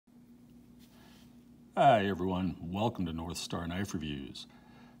Hi everyone, welcome to North Star Knife Reviews.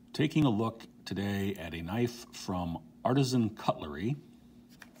 Taking a look today at a knife from Artisan Cutlery.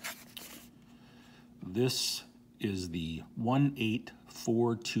 This is the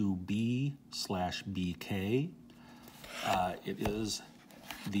 1842B/BK. It is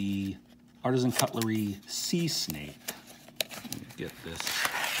the Artisan Cutlery Sea Snake. Let me get this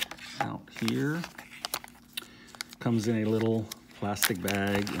out here. Comes in a little plastic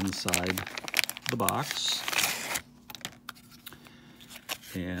bag inside the box,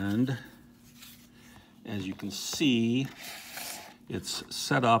 and as you can see, it's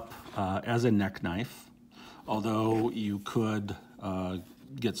set up as a neck knife, although you could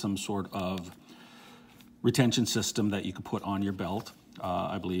get some sort of retention system that you could put on your belt.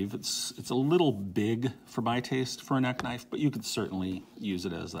 I believe it's a little big for my taste for a neck knife, but you could certainly use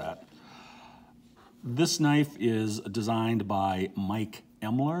it as that. This knife is designed by Mike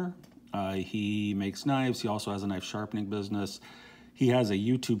Emler. He makes knives. He also has a knife sharpening business. He has a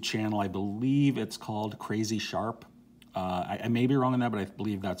YouTube channel. I believe it's called Crazy Sharp. I may be wrong on that, but I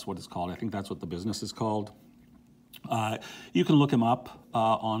believe that's what it's called. I think that's what the business is called. You can look him up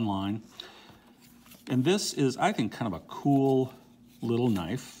online. And this is, I think, kind of a cool little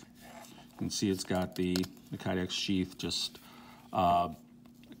knife. You can see it's got the Kydex sheath, just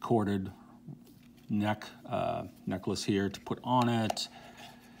corded necklace here to put on it.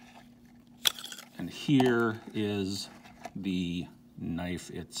 And here is the knife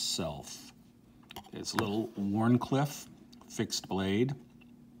itself. It's a little wharncliffe fixed blade.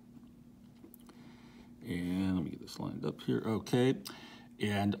 And let me get this lined up here. Okay.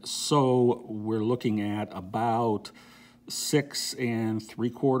 And so we're looking at about 6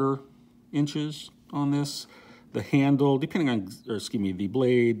 3/4 inches on this. The handle, depending on, the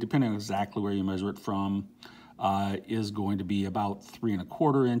blade, depending on exactly where you measure it from, is going to be about 3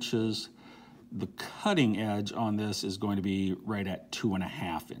 1/4 inches. The cutting edge on this is going to be right at 2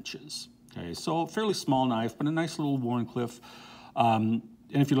 1/2 inches. Okay, so a fairly small knife, but a nice little wharncliffe. And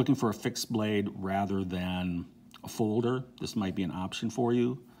if you're looking for a fixed blade rather than a folder, this might be an option for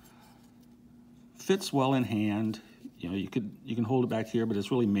you. Fits well in hand. You know, you can hold it back here, but it's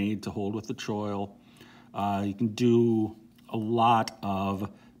really made to hold with the choil. You can do a lot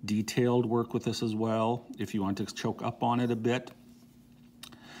of detailed work with this as well if you want to choke up on it a bit.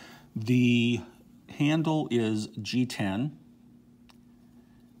 The handle is G10.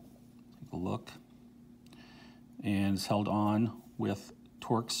 Take a look. And it's held on with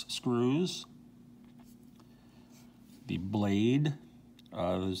Torx screws. The blade,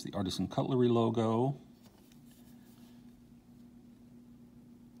 there's the Artisan Cutlery logo.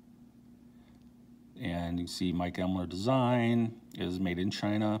 And you can see Mike Emler design is made in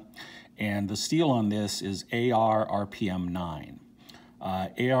China. And the steel on this is AR RPM 9.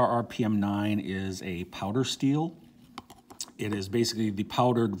 AR RPM 9 is a powder steel. It is basically the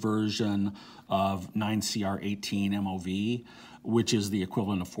powdered version of 9CR18 MOV, which is the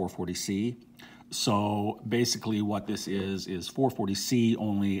equivalent of 440C. So basically what this is 440C,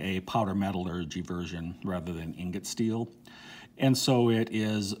 only a powder metallurgy version rather than ingot steel. And so it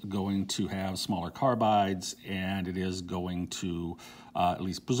is going to have smaller carbides, and it is going to, at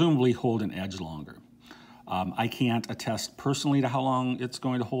least presumably, hold an edge longer. I can't attest personally to how long it's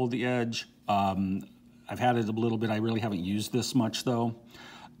going to hold the edge. I've had it a little bit. I really haven't used this much, though.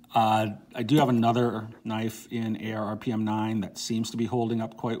 I do have another knife in AR RPM 9 that seems to be holding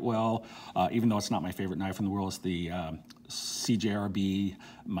up quite well, even though it's not my favorite knife in the world. It's the CJRB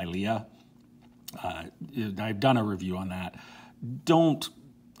Milea. I've done a review on that. Don't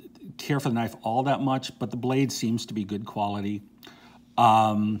care for the knife all that much, but the blade seems to be good quality.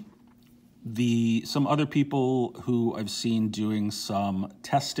 Some other people who I've seen doing some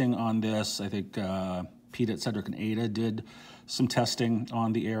testing on this, I think Pete at Cedric and Ada did some testing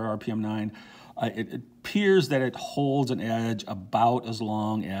on the AR RPM 9. It appears that it holds an edge about as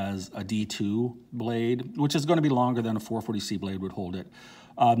long as a D2 blade, which is going to be longer than a 440C blade would hold it.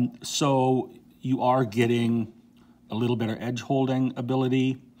 So you are getting a little better edge holding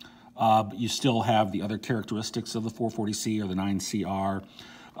ability, but you still have the other characteristics of the 440C or the 9CR.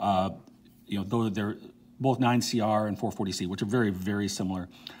 You know, though they're both 9CR and 440C, which are very, very similar,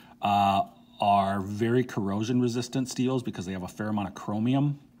 are very corrosion resistant steels because they have a fair amount of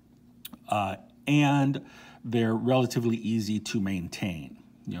chromium, and they're relatively easy to maintain.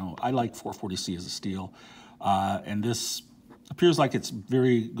 You know, I like 440C as a steel, and this appears like it's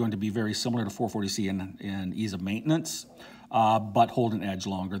going to be very similar to 440C in ease of maintenance, but hold an edge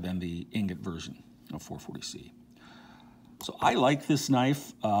longer than the ingot version of 440C. So I like this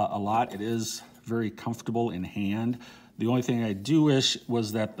knife a lot. It is very comfortable in hand. The only thing I do wish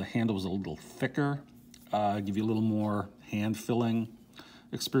was that the handle was a little thicker. give you a little more hand filling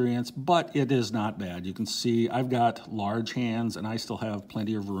experience, but it is not bad. You can see I've got large hands and I still have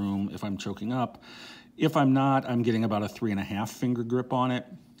plenty of room if I'm choking up. If I'm not, I'm getting about a 3.5 finger grip on it.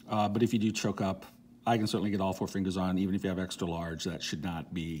 But if you do choke up, I can certainly get all 4 fingers on. Even if you have extra large, that should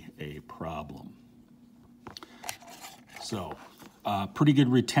not be a problem. So, pretty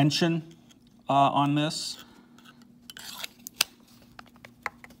good retention on this.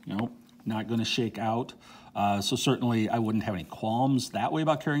 You know, not going to shake out. So certainly I wouldn't have any qualms that way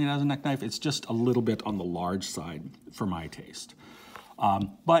about carrying it as a neck knife. It's just a little bit on the large side for my taste.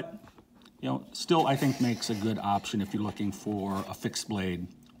 But, you know, still I think makes a good option if you're looking for a fixed blade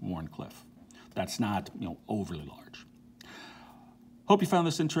Wharncliffe. That's not, you know, overly large. Hope you found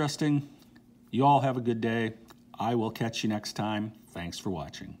this interesting. You all have a good day. I will catch you next time. Thanks for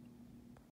watching.